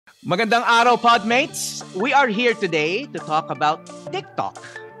Magandang araw, podmates! We are here today to talk about TikTok.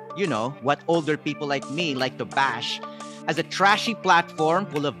 You know, what older people like me like to bash as a trashy platform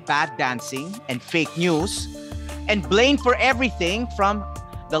full of bad dancing and fake news, and blame for everything from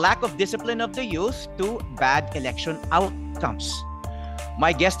the lack of discipline of the youth to bad election outcomes.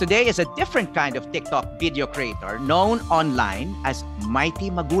 My guest today is a different kind of TikTok video creator known online as Mighty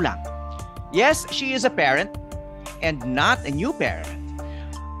Magulang. Yes, she is a parent and not a new parent.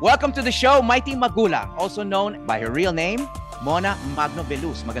 Welcome to the show, Mighty Magulang, also known by her real name, Mona Magno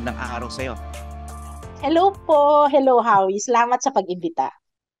Belus. Magandang araw sa'yo. Hello po. Hello, Howie. Salamat sa pag-imbita.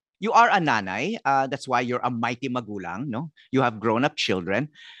 You are a nanay. That's why you're a Mighty Magulang. No? You have grown-up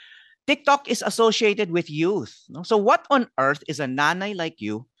children. TikTok is associated with youth. No? So what on earth is a nanay like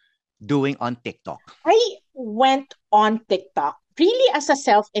you doing on TikTok? I went on TikTok really as a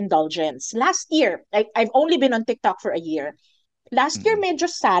self-indulgence. Last year, I've only been on TikTok for a year. Last year,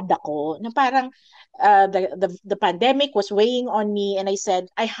 medyo sad ako na parang the pandemic was weighing on me and I said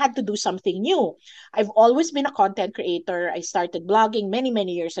I had to do something new. I've always been a content creator. I started blogging many,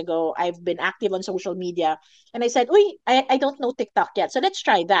 many years ago. I've been active on social media. And I said, uy, I don't know TikTok yet. So let's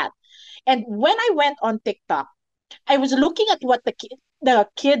try that. And when I went on TikTok, I was looking at what the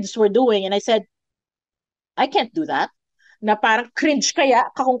kids were doing and I said, I can't do that. Na parang cringe kaya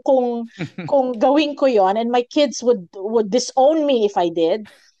kung gawin ko yon and my kids would disown me if I did.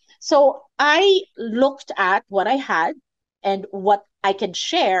 So I looked at what I had and what I can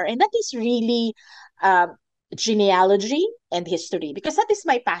share, and that is really genealogy and history because that is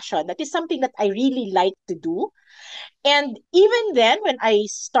my passion. That is something that I really like to do. And even then, when I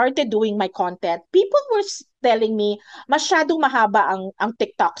started doing my content, people were telling me, masyadong mahaba ang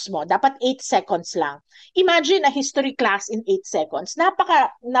TikToks mo. Dapat 8 seconds lang. Imagine a history class in 8 seconds.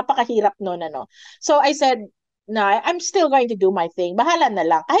 Napakahirap nun, ano. So I said, no, I'm still going to do my thing. Bahala na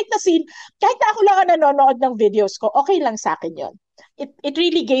lang. Kahit na ako lang ang nanonood ng videos ko, okay lang sa akin yun. It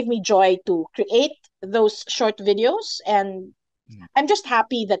really gave me joy to create those short videos, and I'm just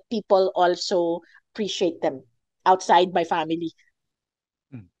happy that people also appreciate them outside my family.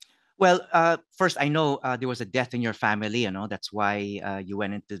 Well, first, I know there was a death in your family, that's why you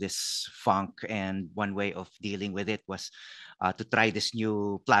went into this funk. And one way of dealing with it was to try this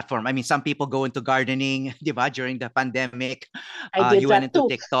new platform. I mean, some people go into gardening, di ba, during the pandemic. I did You went that into too.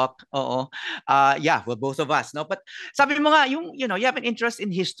 TikTok. Oo. Yeah, well, both of us, no? But sabi mo nga, you have an interest in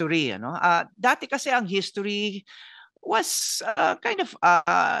history, dati kasi ang history was kind of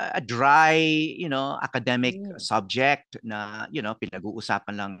a dry, academic Mm. subject na,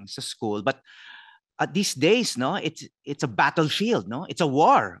 pinag-uusapan lang sa school. But these days, no, it's a battlefield, no? It's a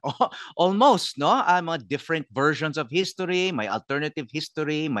war, almost, no? Mga different versions of history, my alternative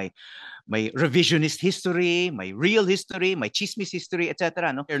history, my revisionist history, my real history, my chismis history, etc.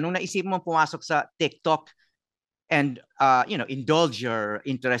 No? Nung naisip mo pumasok sa TikTok and indulge your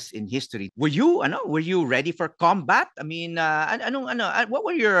interest in history, were you ready for combat? I mean, what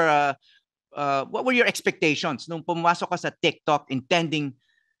were your expectations nung pumasok ka sa TikTok intending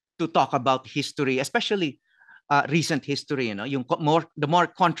to talk about history, especially recent history, the more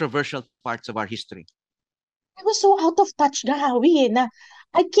controversial parts of our history? I was so out of touch na, Howie, na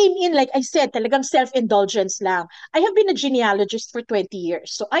I came in, like I said, talagang self-indulgence lang. I have been a genealogist for 20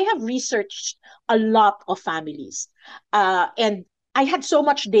 years. So I have researched a lot of families. And I had so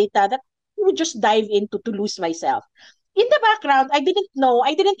much data that I would just dive into to lose myself. In the background, I didn't know,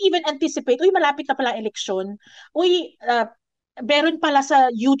 I didn't even anticipate, uy, malapit na pala eleksyon. Uy, meron pala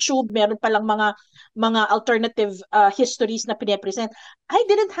sa YouTube, meron palang mga alternative histories na pine-present. I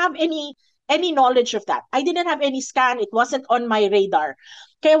didn't have any knowledge of that. I didn't have any scan. It wasn't on my radar.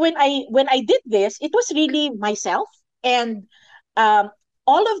 Kaya when I did this, it was really myself and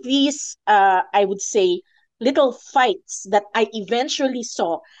all of these I would say little fights that I eventually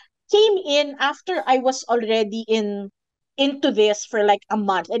saw came in after I was already into this for like a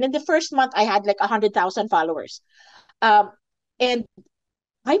month. And in the first month, I had like 100,000 followers. Um, and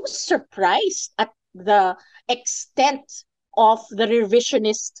I was surprised at the extent of the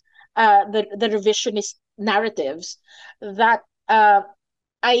revisionist narratives that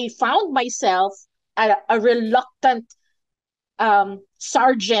I found myself a reluctant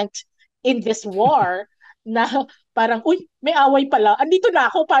sergeant in this war na parang, uy, may away pala. Andito na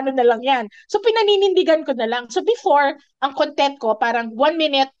ako, paano na lang yan? So, pinaninindigan ko na lang. So, before, ang content ko, parang 1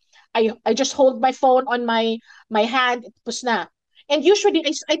 minute, I just hold my phone on my hand, tapos na. And usually,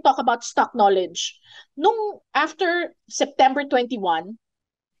 I talk about stock knowledge. After September 21,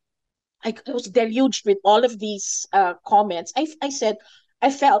 I was deluged with all of these comments. I said, I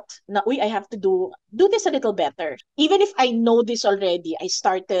felt na, I have to do this a little better. Even if I know this already, I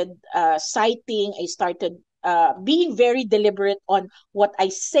started citing, I started being very deliberate on what I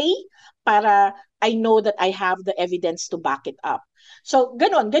say para I know that I have the evidence to back it up. So,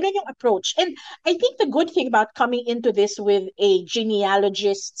 ganon yung approach. And I think the good thing about coming into this with a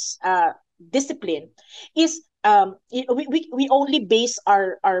genealogist's discipline is we only base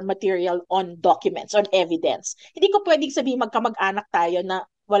our material on documents, on evidence. Hindi ko pwedeng sabihin magkamag-anak tayo na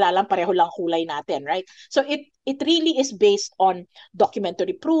wala lang, pareho lang kulay natin, right? So it really is based on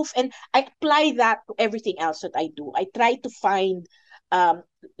documentary proof, and I apply that to everything else that I do. I try to find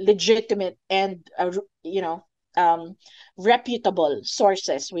legitimate and reputable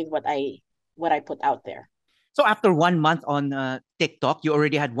sources with what I put out there. So after 1 month on TikTok, you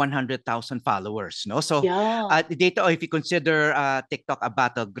already had 100,000 followers, no? So Yeah. dito, if you consider TikTok a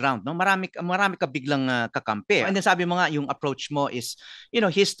battleground, no, marami ka biglang kakampi. And then sabi mo nga, yung approach mo is,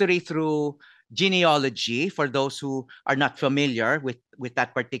 history through genealogy. For those who are not familiar with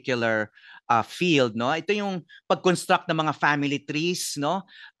that particular field, no? Ito yung pag-construct ng mga family trees, no?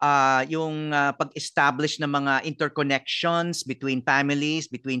 Yung pag-establish ng mga interconnections between families,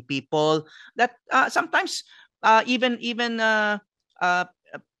 between people that sometimes even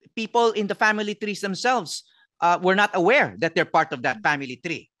people in the family trees themselves were not aware that they're part of that family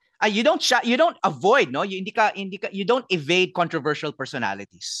tree. You don't avoid, no? You don't evade controversial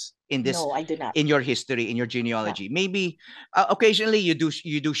personalities in this, No, I do not. in your history, in your genealogy. Yeah. Maybe occasionally you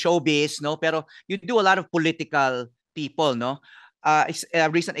do showbiz, no? Pero you do a lot of political people, no? A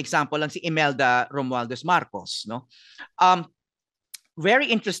recent example lang si Imelda Romualdez Marcos, no?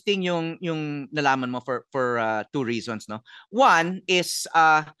 Very interesting yung nalaman mo for two reasons, no. One is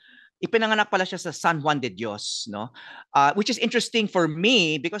ipinanganak pala siya sa San Juan de Dios, no, which is interesting for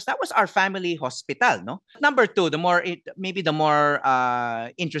me because that was our family hospital, no. Number two, maybe the more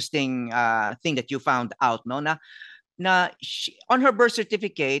interesting thing that you found out, no, na she, on her birth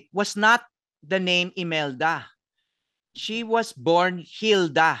certificate was not the name Imelda. She was born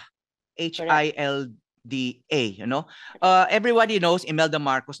Hilda, Hilda, everybody knows Imelda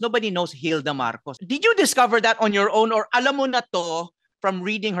Marcos. Nobody knows Hilda Marcos. Did you discover that on your own, or alam mo na to from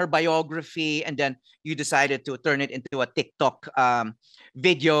reading her biography, and then you decided to turn it into a TikTok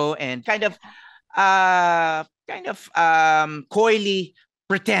video and kind of coyly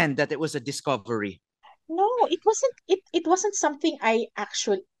pretend that it was a discovery? No, it wasn't something I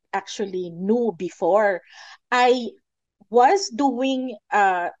actually knew before. I was doing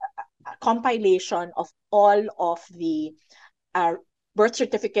a compilation of all of the uh, birth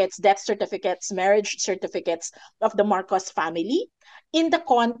certificates, death certificates, marriage certificates of the Marcos family in the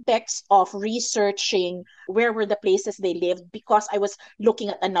context of researching where were the places they lived, because I was looking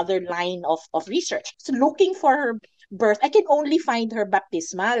at another line of research. So looking for her birth, I can only find her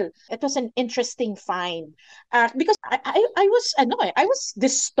baptismal. It was an interesting find because I was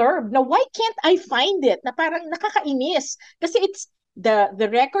disturbed. Now, why can't I find it? Na parang nakakainis. Kasi the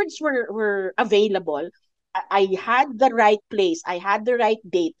records were available. I had the right place. I had the right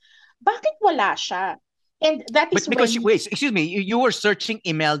date. Bakit wala siya? And that is But because when, wait, excuse me, you were searching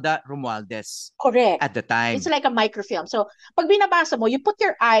Imelda Romualdez correct. at the It's time. like a microfilm. So, pag binabasa mo, you put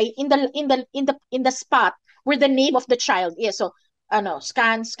your eye in the spot where the name of the child is. So,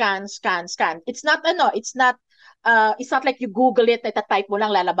 scan, scan, scan, scan. It's not like you Google it, at type mo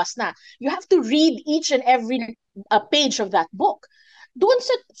lang lalabas na. You have to read each and every page of that book. Doon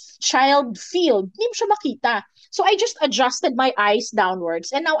sa child field, hindi mo siya makita. So I just adjusted my eyes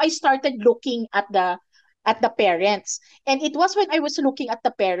downwards, and now I started looking at the parents. And it was when I was looking at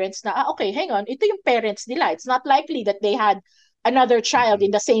the parents na, okay, hang on, ito yung parents nila. It's not likely that they had another child Mm-hmm.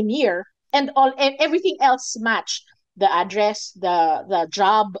 in the same year, and everything else matched. The address, the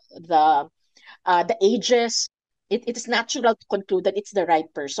job, the ages. It is natural to conclude that it's the right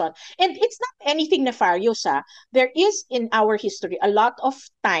person. And it's not anything nefarious. There is in our history a lot of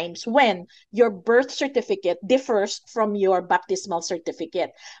times when your birth certificate differs from your baptismal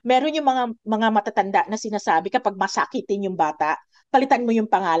certificate. Meron yung mga matatanda na sinasabi, kapag masakitin yung bata, palitan mo yung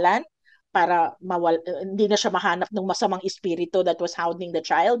pangalan para hindi na siya mahanap ng masamang espiritu that was hounding the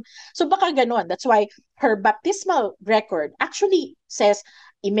child. So baka ganun. That's why her baptismal record actually says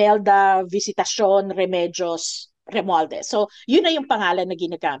Imelda Visitacion Remedios Remualdez. So, yun na yung pangalan na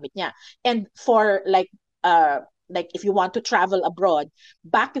ginagamit niya. And for like if you want to travel abroad,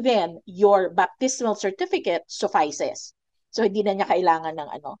 back then your baptismal certificate suffices. So hindi na niya kailangan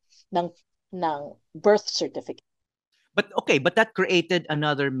ng birth certificate. But okay, but that created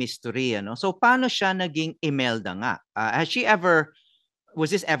another mystery, So paano siya naging Imelda nga? Has she ever Was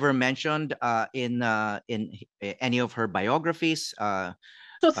this ever mentioned in any of her biographies? So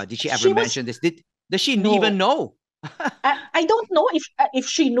Did she ever she was mention this? Does she even no. know? I don't know if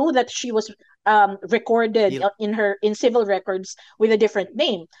she knew that she was recorded Feel in civil records with a different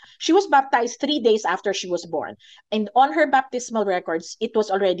name. She was baptized 3 days after she was born, and on her baptismal records, it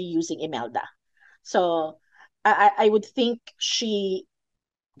was already using Imelda. So I would think she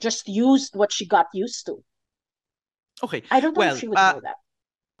just used what she got used to. okay. I don't know if Well, she would know that.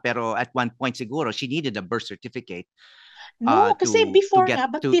 pero at one point siguro she needed a birth certificate No, kasi to before get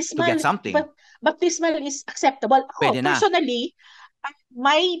nga, to get something. baptismal is acceptable. Ako, Pwede na. personally,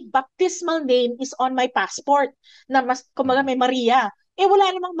 my baptismal name is on my passport na mas, kumaga Mm-mm. may Maria. Eh, wala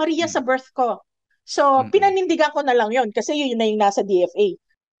namang Maria sa Mm-mm. birth ko. So, Mm-mm. pinanindigan ko na lang yon kasi yun na yung nasa DFA.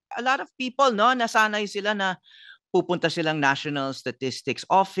 A lot of people, no, nasanay sila na pupunta silang National Statistics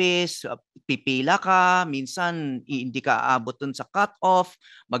Office, pipila ka, minsan hindi ka aabot dun sa cut-off,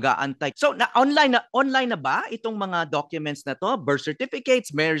 mag-aantay. So, online na ba itong mga documents na to? Birth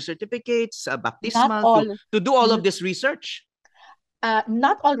certificates, marriage certificates, Not baptismal, all, to do all of this research?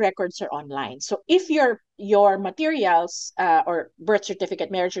 not all records are online. So if your materials or birth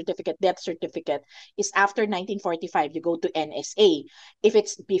certificate, marriage certificate, death certificate is after 1945, you go to NSA. If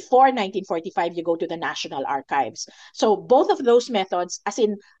it's before 1945, you go to the National Archives. So both of those methods, as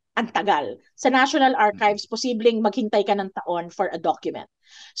in ang tagal. Sa National Mm-mm. Archives, posibleng maghintay ka ng taon for a document.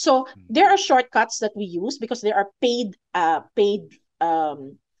 So there Mm-mm. are shortcuts that we use because there are paid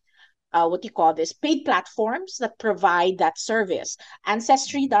what do you call this, paid platforms that provide that service.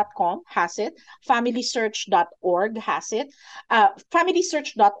 Ancestry.com has it. FamilySearch.org has it.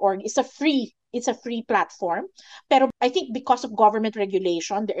 FamilySearch.org is a free platform. Pero I think because of government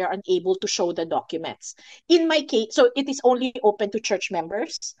regulation, they are unable to show the documents. In my case, so it is only open to church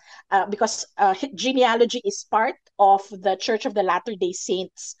members because genealogy is part of the Church of the Latter-day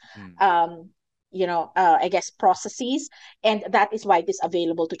Saints Mm. um, I guess processes, and that is why it is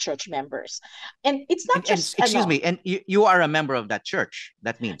available to church members. And it's not And just excuse me, and you are a member of that church.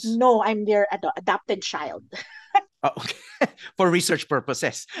 That means no, I'm their adopted child. okay. For research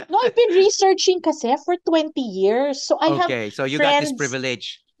purposes. No, I've been researching kasi for 20 years. So I have Okay, so you got this friends.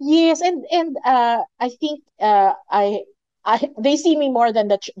 privilege. Yes, and I think they see me more than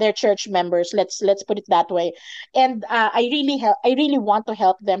their church members. Let's put it that way. And I really want to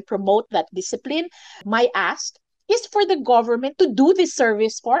help them promote that discipline. My ask is for the government to do this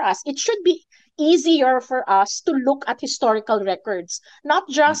service for us. It should be easier for us to look at historical records, not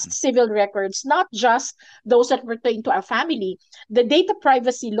just Mm-mm. civil records, not just those that pertain to our family. The data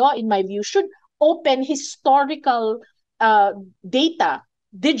privacy law, in my view, should open historical uh, data,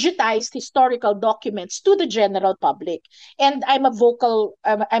 digitized historical documents to the general public. And I'm a vocal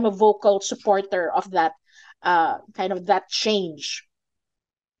supporter of that kind of that change.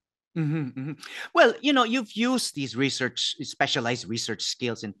 Mm-hmm, mm-hmm. Well, you've used these specialized research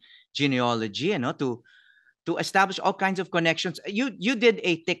skills in genealogy, to establish all kinds of connections. You did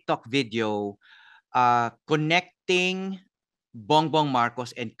a TikTok video connecting Bongbong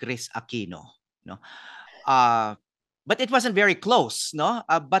Marcos and Chris Aquino, no? Uh, but it wasn't very close, no?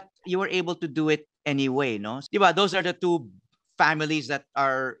 But you were able to do it anyway, no? Diba? Those are the two families that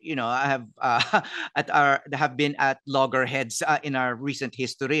are, have that have been at loggerheads in our recent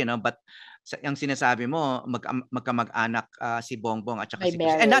history, But ang sinasabi mo, magkamag-anak si Bongbong at saka My si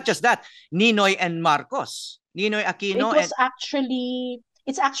Chris. And not marriage. just that, Ninoy and Marcos. Ninoy Aquino and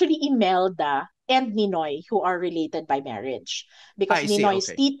It's actually Imelda and Ninoy who are related by marriage because I see. Ninoy's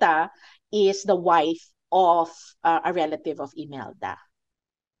Okay. tita is the wife of a relative of Imelda.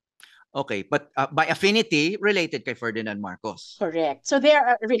 Okay, but by affinity, related kay Ferdinand Marcos. Correct. So they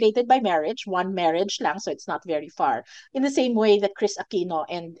are related by marriage, one marriage lang, so it's not very far. In the same way that Chris Aquino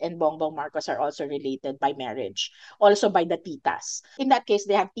and Bongbong Marcos are also related by marriage, also by the titas. In that case,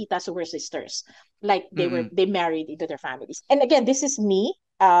 they have titas who were sisters, like Mm-mm. they married into their families. And again, this is me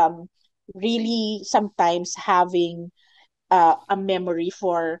really sometimes having a memory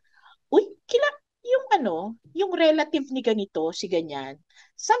for, uy, yung yung relative ni ganito, si ganyan.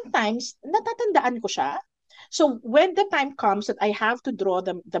 Sometimes, natatandaan ko siya. So when the time comes that I have to draw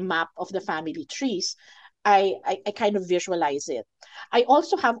the map of the family trees, I kind of visualize it. I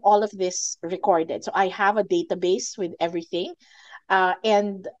also have all of this recorded. So I have a database with everything.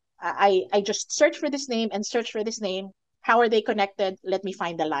 And I just search for this name and search for this name. How are they connected? Let me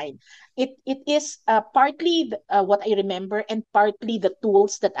find the line. It is partly what I remember and partly the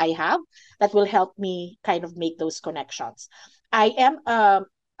tools that I have that will help me kind of make those connections. I am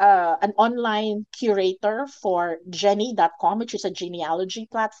an online curator for Jenny.com, which is a genealogy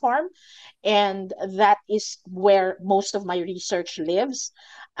platform, and that is where most of my research lives.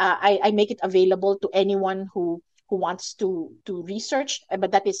 I make it available to anyone who wants to research,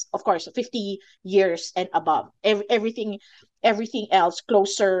 but that is of course 50 years and above. Everything else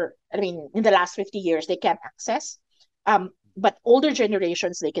closer, I mean, in the last 50 years they can't access. But older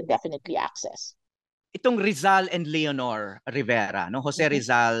generations they can definitely access. Itong Rizal and Leonor Rivera, no? Jose Mhm.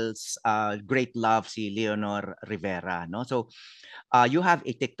 Rizal's great love si Leonor Rivera, no? So you have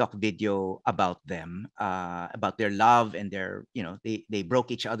a TikTok video about them, about their love and their, they broke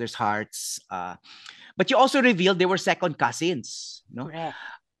each other's hearts. But you also revealed they were second cousins, no? Correct.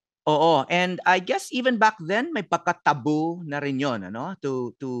 Oo, and I guess even back then may pagka-taboo na rin 'yon, ano,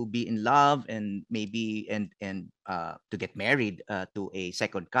 to be in love and maybe to get married to a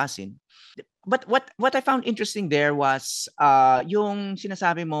second cousin. But what I found interesting there was yung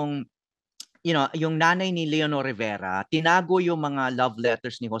sinasabi mong, yung nanay ni Leonor Rivera, tinago yung mga love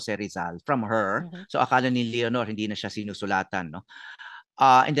letters ni Jose Rizal from her. Mhm. So akala ni Leonor hindi na siya sinusulatan, no?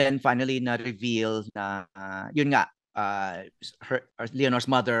 And then finally na-reveal na yun nga, Leonor's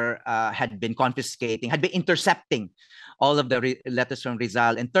mother had been intercepting all of the letters from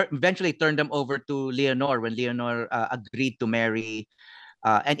Rizal and eventually turned them over to Leonor when Leonor agreed to marry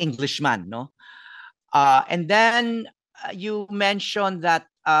an Englishman, no? And then you mentioned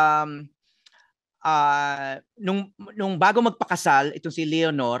that nung bago magpakasal itong si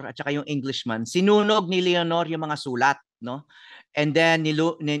Leonor at saka yung Englishman, sinunog ni Leonor yung mga sulat, no? And then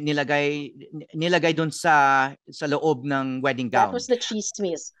nilagay dun sa loob ng wedding That gown. was the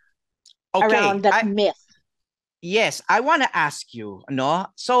chismis Okay, around that myth. yes, I want to ask you,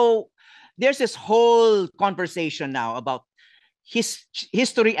 no? So there's this whole conversation now about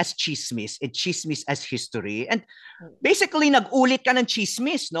history as chismis and chismis as history. And basically nag-ulit ka ng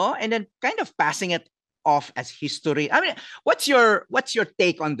chismis, no? And then kind of passing it off as history. I mean, what's your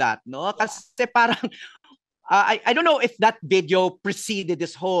take on that, no? Yeah. Kasi parang I don't know if that video preceded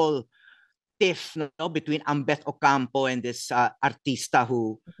this whole tiff, no, between Ambeth Ocampo and this artista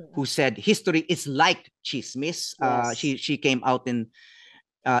who said history is like chismis. Yes. She came out in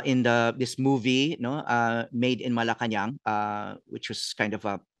this movie, no, made in Malacanang, which was kind of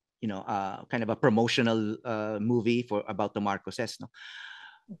a kind of a promotional movie about the Marcoses, no.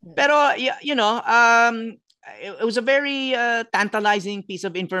 Pero it was a very tantalizing piece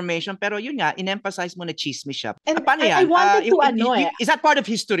of information. Pero yun nga, in-emphasize mo na chismis siya. And Paano I yan? wanted to Is that part of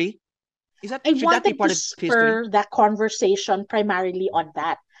history? Should that be I wanted to part of history? spur that conversation primarily on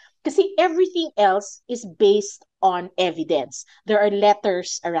that. Because everything else is based on evidence. There are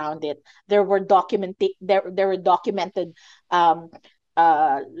letters around it. There were documented um,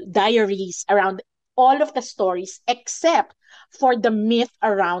 diaries around all of the stories except for the myth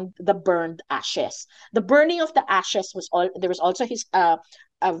around the burned ashes. The burning of the ashes was all. There was also his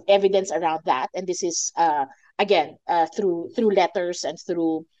evidence around that, and this is again through letters and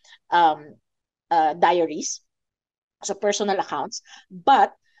through um, diaries, so personal accounts.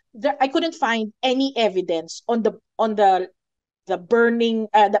 But I couldn't find any evidence on the burning,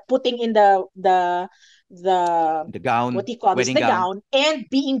 the putting in the The gown, what do you call this, wedding the gown. gown, and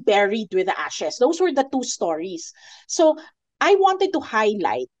being buried with the ashes. Those were the two stories. So I wanted to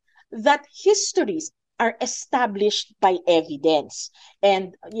highlight that histories are established by evidence,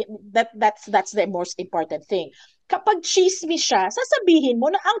 and that's the most important thing. Kapag chismis siya, sasabihin mo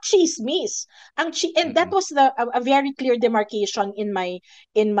na ang chismis. And that was a very clear demarcation in my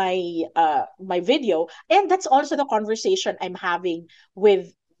video, and that's also the conversation I'm having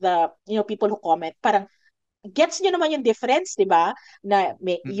with the people who comment. Parang gets nyo naman yung difference, di ba? Na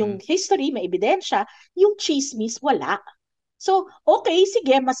yung history, may ebidensya, yung chismis, wala. So, okay,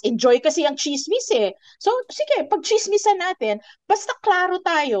 sige, mas enjoy kasi ang chismis eh. So, sige, pag chismisan natin, basta klaro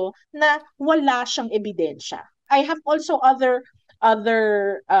tayo na wala siyang ebidensya. I have also other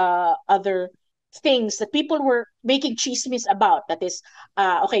things that people were making chismis about. That is,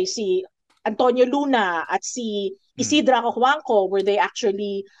 okay, si Antonio Luna at si Isidra Cojuangco, were they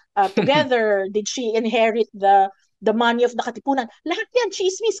actually together? Did she inherit the money of the Katipunan? Lahat yan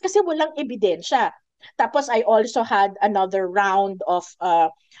chismis kasi walang ebidensya. Tapos I also had another round of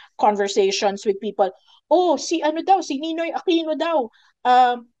conversations with people. Oh, si ano daw, si Ninoy Aquino daw,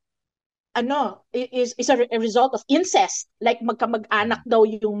 is a result of incest. Like magkamag-anak daw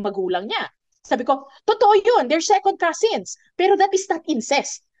yung magulang niya. Sabi ko, totoo yun, they're second cousins. Pero that is not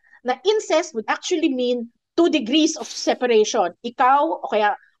incest. Na incest would actually mean 2 degrees of separation. Ikaw, o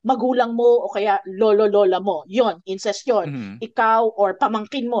kaya magulang mo, o kaya lolo-lola mo. Yon, incest yon. Ikaw, or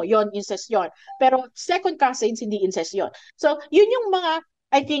pamangkin mo, yon, incest yon. Pero second cousins, hindi incest yon. So, yun yung mga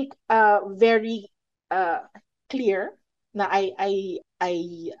I think very uh clear na I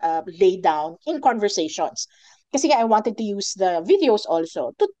lay down in conversations. Kasi nga, I wanted to use the videos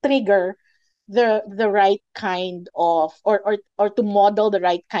also to trigger the right kind of, or to model the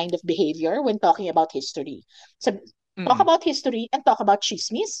right kind of behavior when talking about history. So talk Mm. about history and talk about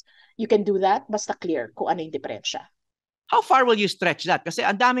chismis. You can do that basta clear kung ano yung diferensya. How far will you stretch that? Kasi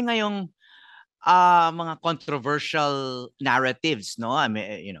ang dami ngayong mga controversial narratives, no? I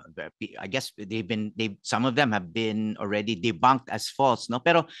mean, I guess they some of them have been already debunked as false, no?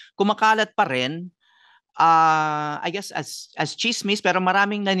 Pero kumakalat pa rin, I guess as chismis, pero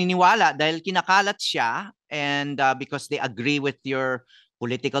maraming naniniwala dahil kinakalat siya, and because they agree with your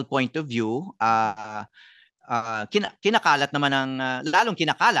political point of view, kinakalat naman ng lalong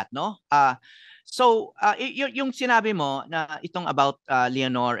kinakalat, no? Yung sinabi mo na itong about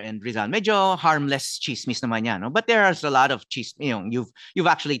Leonor and Rizal, medyo harmless chismis naman yan, no? But there's a lot of chismis,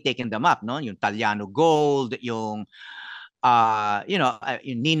 you've actually taken them up, no? Yung Taliano Gold, yung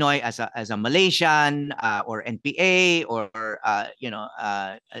yung Ninoy as a Malaysian, or NPA, or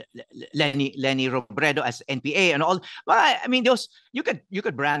Lenny Robredo as NPA and all. Well, I mean, those you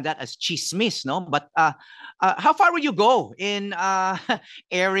could brand that as chismis, no? But how far would you go in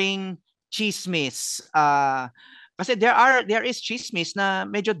airing chismis? Kasi there is chismis na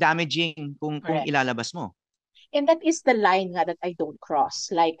medyo damaging kung Correct. ilalabas mo. And that is the line nga that I don't cross.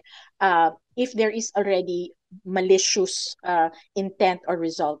 Like, if there is already malicious intent or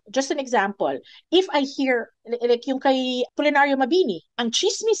result. Just an example, if I hear, like yung kay Culinario Mabini, ang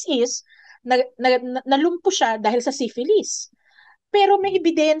chismis is, nalumpo siya dahil sa syphilis. Pero may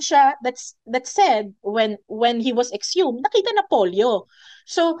ebidensya that said when he was exhumed, nakita na polio.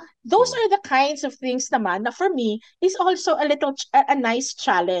 So those Oh. are the kinds of things naman na for me is also a nice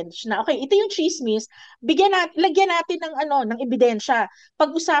challenge na okay, ito yung chismis, lagyan natin ng ng ebidensya.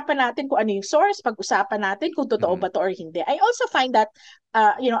 Pag-usapan natin kung ano yung source, pag-usapan natin kung totoo Mm-hmm. ba to or hindi. I also find that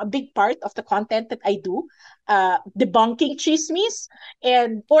a big part of the content that I do, debunking chismis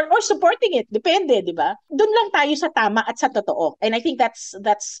and or supporting it, depende, 'di ba? Doon lang tayo sa tama at sa totoo. And I think that's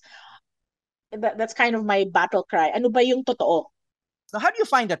kind of my battle cry. Ano ba yung totoo? So how do you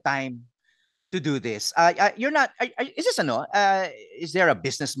find the time to do this? You're not. Is this ano? Is there a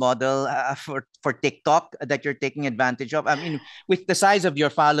business model for TikTok that you're taking advantage of? I mean, with the size of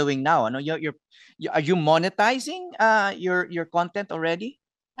your following now, ano, are you monetizing your content already?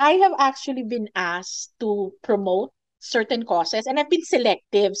 I have actually been asked to promote certain causes and I've been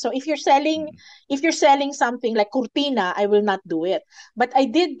selective. So Mm-hmm. if you're selling something like Cortina, I will not do it. But I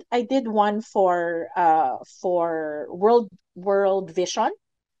did one for World Vision.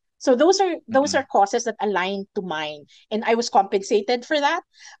 So those are causes that align to mine and I was compensated for that.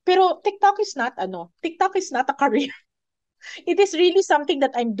 Pero TikTok is not a career. It is really something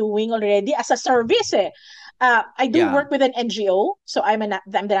that I'm doing already as a service. Eh. I do Yeah. work with an NGO, so I'm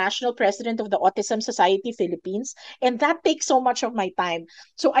the national president of the Autism Society Philippines, and that takes so much of my time.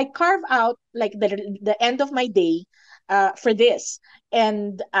 So I carve out like the end of my day for this,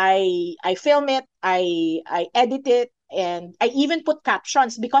 and I film it, I edit it, and I even put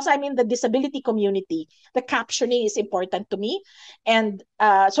captions because I'm in the disability community. The captioning is important to me, and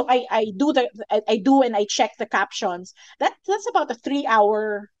so I do and I check the captions. That's about a 3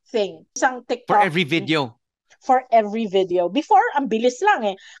 hour thing. Isang For TikTok every video. for every video. Before, ang bilis lang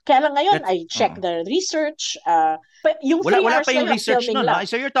eh. Kaya lang ngayon, That's I check the research. But yung wala 3 wala hours pa yung ngayon, research filming no, no. lang.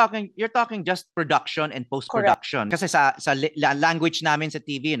 So you're talking just production and Correct. post-production. Kasi sa language namin sa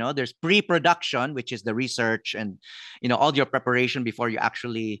TV, no, there's pre-production, which is the research and all your preparation before you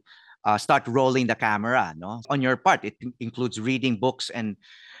actually start rolling the camera, no. On your part, it includes reading books and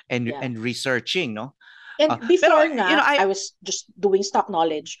Yeah. researching, no. And Pero before nga, I I was just doing stock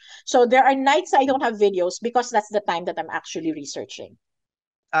knowledge. So there are nights I don't have videos because that's the time that I'm actually researching.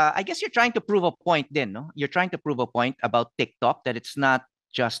 I guess you're trying to prove a point then, no? You're trying to prove a point about TikTok that it's not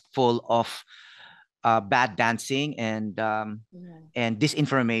just full of bad dancing and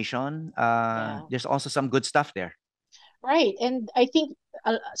disinformation. Yeah. There's also some good stuff there. Right. And I think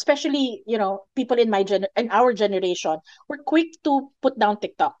especially, people in our generation, we're quick to put down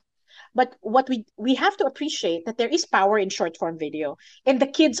TikTok. But what we have to appreciate that there is power in short form video, and the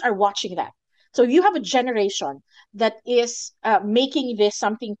kids are watching that. So you have a generation that is making this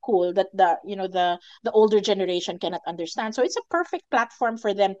something cool that the older generation cannot understand. So it's a perfect platform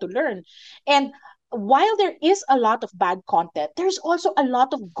for them to learn. And while there is a lot of bad content, there's also a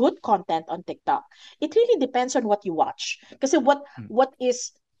lot of good content on TikTok. It really depends on what you watch. Because Mm. what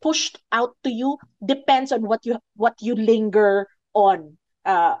is pushed out to you depends on what you linger on.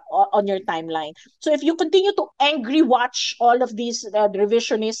 on your timeline. So if you continue to angry watch all of these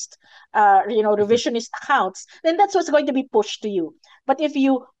revisionist accounts, then that's what's going to be pushed to you. But if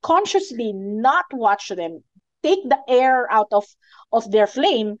you consciously not watch them, take the air out of their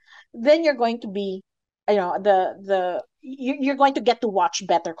flame, then you're going to be, you're going to get to watch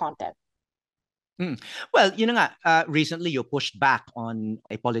better content. Mm. Well, nga, recently you pushed back on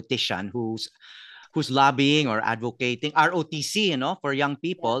a politician who's lobbying or advocating ROTC, for young Yeah.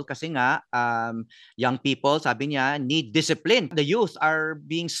 people kasi nga young people, sabi niya, need discipline. The youth are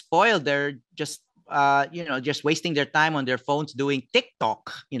being spoiled. They're just just wasting their time on their phones doing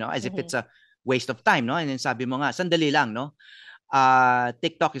TikTok, as if Mm-hmm. it's a waste of time, no? And then sabi mo nga, sandali lang, no?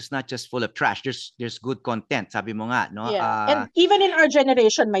 TikTok is not just full of trash. There's good content, sabi mo nga, no? Yeah. And even in our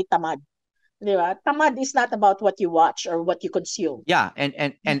generation, may tamad. Di ba? Tamad is not about what you watch or what you consume. Yeah,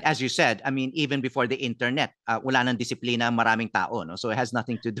 and as you said, I mean, even before the internet, wala nang disiplina ang maraming tao, no? So it has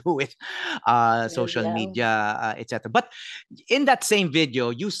nothing to do with social Yeah. media, etc. But in that same video,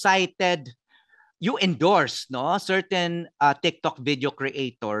 you endorsed, no, certain TikTok video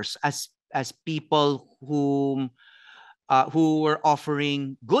creators as people who were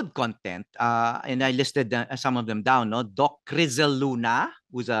offering good content, and I listed some of them down, no? Doc Crizel Luna,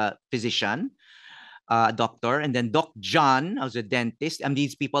 who's a physician, doctor, and then Doc John, who's a dentist. And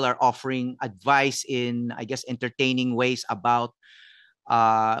these people are offering advice in, I guess, entertaining ways about.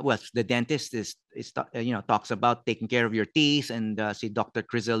 Well, the dentist is talks about taking care of your teeth, and see Dr.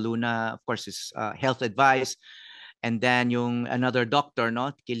 Crizel Luna, of course, is health advice. And then yung another doctor,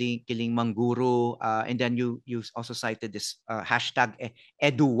 no, Kiling Mangguru, and then you also cited this hashtag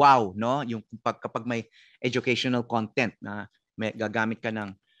EduWow, no, yung kapag may educational content na may gagamit ka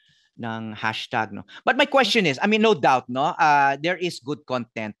ng hashtag, no. But my question is, I mean, no doubt, no, there is good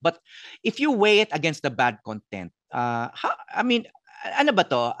content, but if you weigh it against the bad content, I mean, ano ba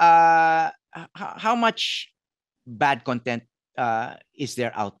to? How much bad content is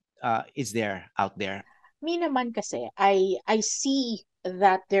there out there? Me naman kasi, I see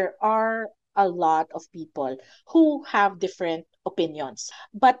that there are a lot of people who have different opinions.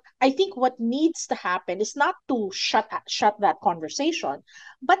 But I think what needs to happen is not to shut that conversation,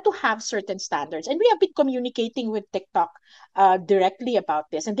 but to have certain standards. And we have been communicating with TikTok directly about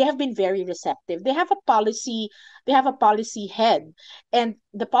this, and they have been very receptive. They have a policy head, and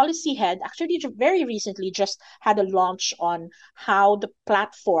the policy head actually very recently just had a launch on how the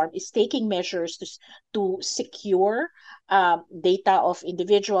platform is taking measures to secure data of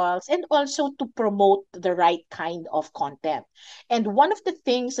individuals and also to promote the right kind of content. And one of the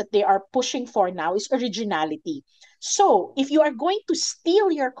things that they are pushing for now is originality. So if you are going to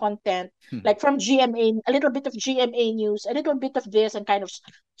steal your content, like from GMA, a little bit of GMA news, a little bit of this, and kind of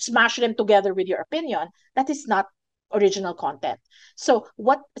smash them together with your opinion, that is not original content. So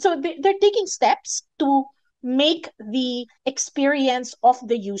they're taking steps to make the experience of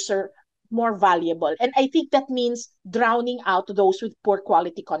the user more valuable. And I think that means drowning out those with poor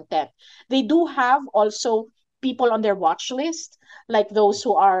quality content. They do have also people on their watch list, like those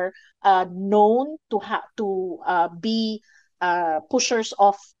who are known to be pushers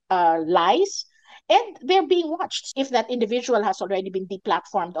of lies, and they're being watched. So if that individual has already been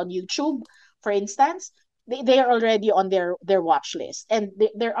deplatformed on YouTube, for instance, they are already on their watch list. And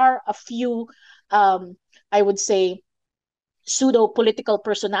there are a few, I would say, pseudo political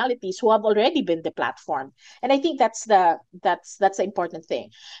personalities who have already been deplatformed. And I think that's the important thing.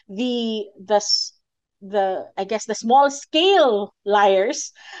 The I guess the small scale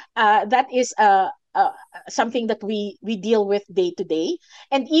liars, that is something that we deal with day to day.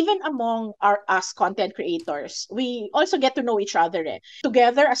 And even among us content creators, we also get to know each other.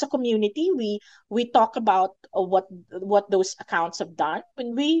 Together as a community, we talk about what those accounts have done,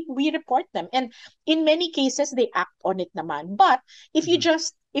 and we report them. And in many cases, they act on it naman. But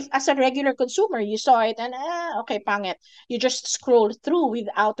Mhm. if as a regular consumer you saw it and okay, pangit, you just scroll through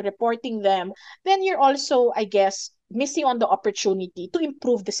without reporting them, then you're also, I guess, missing on the opportunity to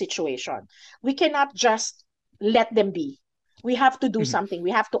improve the situation. We cannot just let them be. We have to do Mhm. something.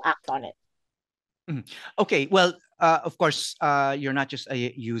 We have to act on it. Mhm. Okay, well, of course, you're not just a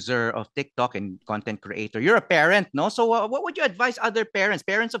user of TikTok and content creator. You're a parent, no? So, what would you advise other parents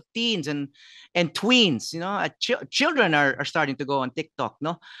of teens and tweens? Children are starting to go on TikTok,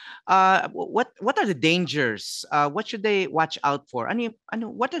 no? What are the dangers? What should they watch out for?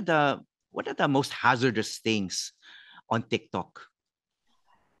 What are the most hazardous things on TikTok?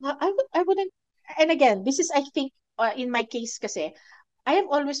 I wouldn't. And again, this is, I think, in my case, kasi I have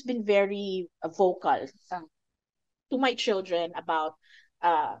always been very vocal to my children about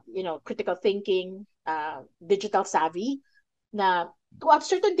critical thinking, digital savvy. Na To a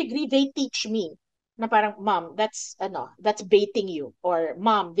certain degree, they teach me na parang, mom, that's baiting you, or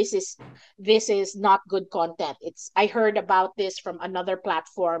mom, this is not good content. I heard about this from another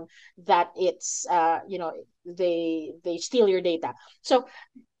platform that they steal your data. So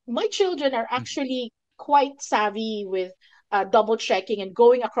my children are Mhm. actually quite savvy with double checking and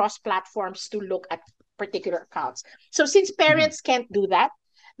going across platforms to look at particular accounts. So since Mhm. parents can't do that,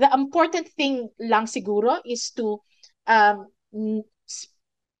 the important thing lang siguro is to um,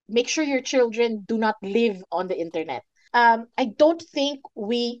 make sure your children do not live on the internet. I don't think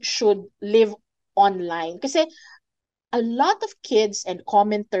we should live online because a lot of kids and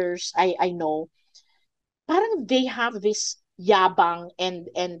commenters I know, parang they have this yabang and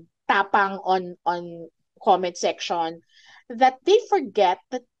tapang on comment section, that they forget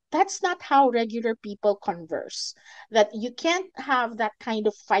that that's not how regular people converse. That you can't have that kind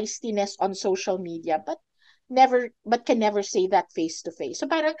of feistiness on social media, but can never say that face to face. So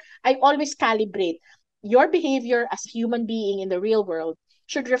parang I always calibrate your behavior as a human being in the real world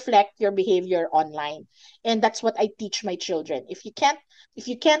should reflect your behavior online. And that's what I teach my children. If you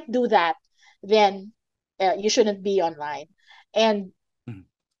can't do that, then you shouldn't be online. And Mhm.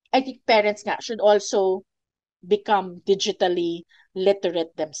 I think parents nga should also become digitally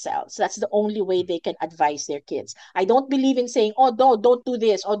literate themselves. That's the only way they can advise their kids. I don't believe in saying, oh, no, don't do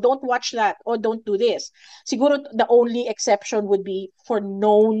this, or don't watch that, or don't do this. Siguro the only exception would be for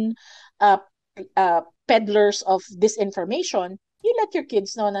known uh, peddlers of disinformation. You let your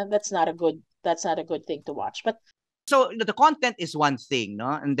kids know that that's not a good thing to watch. But So the content is one thing,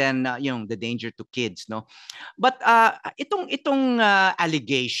 no, and then the danger to kids, no. But itong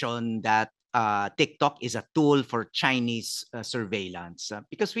allegation that TikTok is a tool for Chinese surveillance,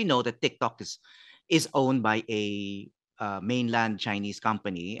 because we know that TikTok is owned by a mainland Chinese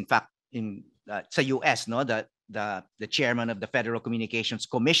company. In fact, in sa US, no, the chairman of the Federal Communications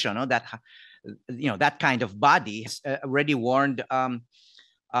Commission, no, that kind of body has already warned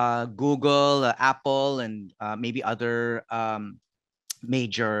Google, Apple, and maybe other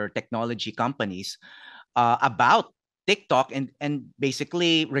major technology companies about TikTok, and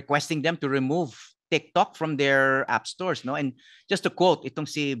basically requesting them to remove TikTok from their app stores, no. And just to quote itong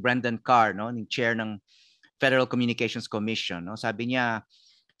si Brendan Carr, no, yung chair ng Federal Communications Commission, no, sabi niya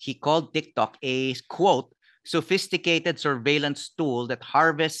he called TikTok a quote sophisticated surveillance tool that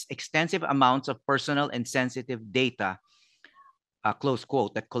harvests extensive amounts of personal and sensitive data, close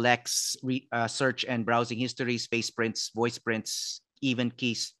quote, that collects search and browsing histories, face prints, voice prints, even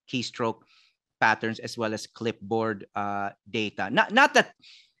keystroke patterns, as well as clipboard data. Not that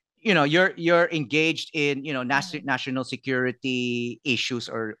you're engaged in mhm, national security issues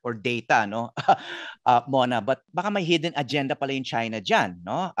or data, no. Mona, but baka may hidden agenda pala in China dyan,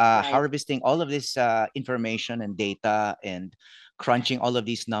 no, right, harvesting all of this information and data, and crunching all of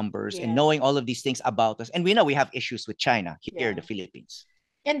these numbers and yes, knowing all of these things about us. And we know we have issues with China here in yeah. the Philippines.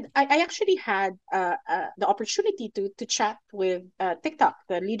 And I actually had the opportunity to chat with TikTok,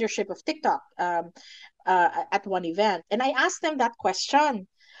 the leadership of TikTok, at one event, and I asked them that question. Mhm.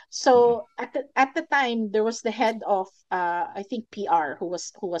 So at the time, there was the head of I think PR who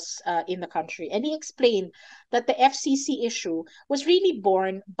was in the country, and he explained that the FCC issue was really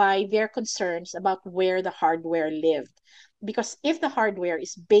born by their concerns about where the hardware lived. Because if the hardware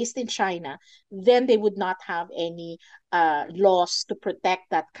is based in China, then they would not have any laws to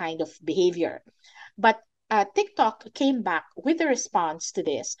protect that kind of behavior. But TikTok came back with a response to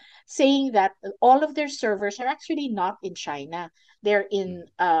this, saying that all of their servers are actually not in China. They're in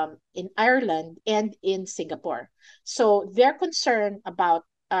Ireland and in Singapore. So their concern about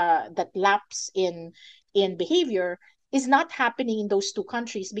that lapse in behavior is not happening in those two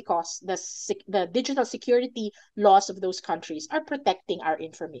countries because the digital security laws of those countries are protecting our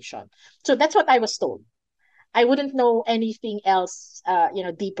information. So that's what I was told. I wouldn't know anything else,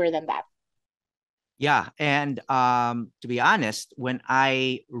 deeper than that. Yeah, and to be honest, when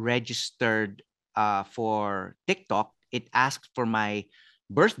I registered for TikTok, it asked for my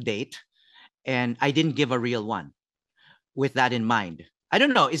birth date, and I didn't give a real one with that in mind. I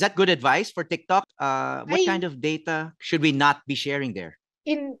don't know. Is that good advice for TikTok? What kind I, of data should we not be sharing there?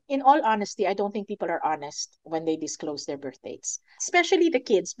 in all honesty, I don't think people are honest when they disclose their birth dates, especially the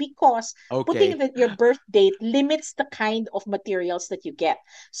kids, because putting Okay. your birth date limits the kind of materials that you get.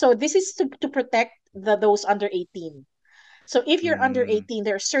 So this is to protect those under 18. So if you're under Mm, 18,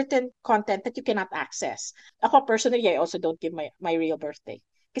 there are certain content that you cannot access. Ako personally, I also don't give my real birthday.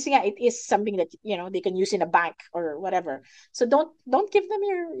 Kasi nga, it is something that they can use in a bank or whatever. So don't give them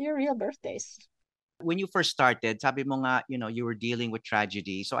your real birthdays. when you first started, sabi mo nga, you were dealing with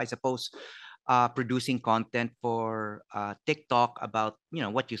tragedy. So I suppose producing content for TikTok about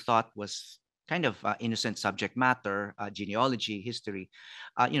what you thought was kind of innocent subject matter, genealogy, history,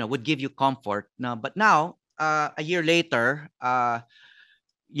 would give you comfort. Now, but now, a year later,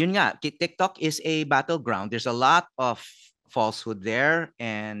 yun nga, TikTok is a battleground. There's a lot of falsehood there,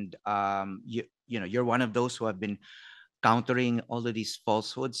 and you're one of those who have been countering all of these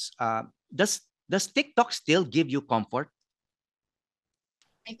falsehoods. Does TikTok still give you comfort?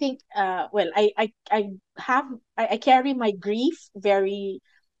 I think well I carry my grief very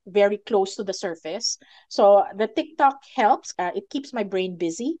very close to the surface. So the TikTok helps. It keeps my brain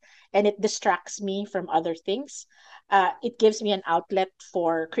busy and it distracts me from other things. It gives me an outlet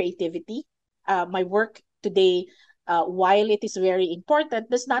for creativity. My work today, while it is very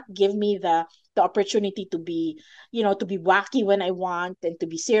important, does not give me the opportunity to be, to be wacky when I want and to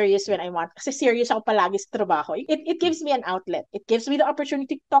be serious when I want. Kasi serious ako palagi sa trabaho. It gives me an outlet. It gives me the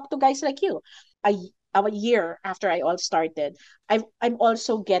opportunity to talk to guys like you. A, a year after I all started, I'm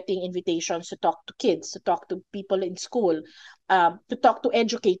also getting invitations to talk to kids, to talk to people in school, to talk to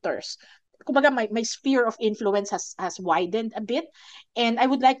educators. Kumbaga, my sphere of influence has widened a bit, and I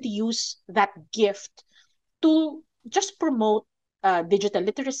would like to use that gift to just promote digital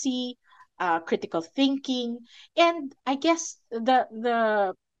literacy, critical thinking, and I guess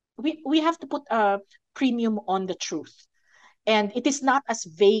the we have to put a premium on the truth. And it is not as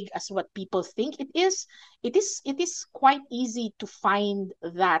vague as what people think it is. It is quite easy to find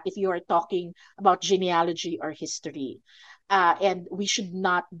that if you are talking about genealogy or history, and we should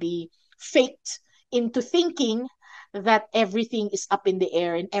not be faked into thinking that everything is up in the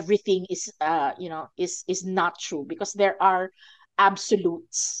air and everything is is not true, because there are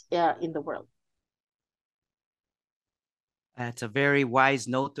absolutes in the world. That's a very wise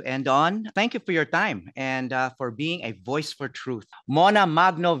note to end on. Thank you for your time and for being a voice for truth. Mona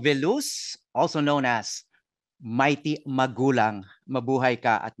Magno Veluz, also known as Mighty Magulang. Mabuhay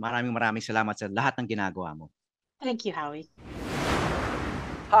ka at maraming maraming salamat sa lahat ng ginagawa mo. Thank you, Howie.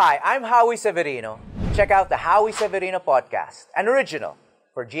 Hi, I'm Howie Severino. Check out the Howie Severino podcast, an original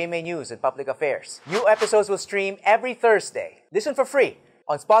for GMA News and Public Affairs. New episodes will stream every Thursday. Listen for free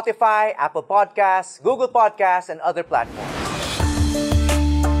on Spotify, Apple Podcasts, Google Podcasts, and other platforms.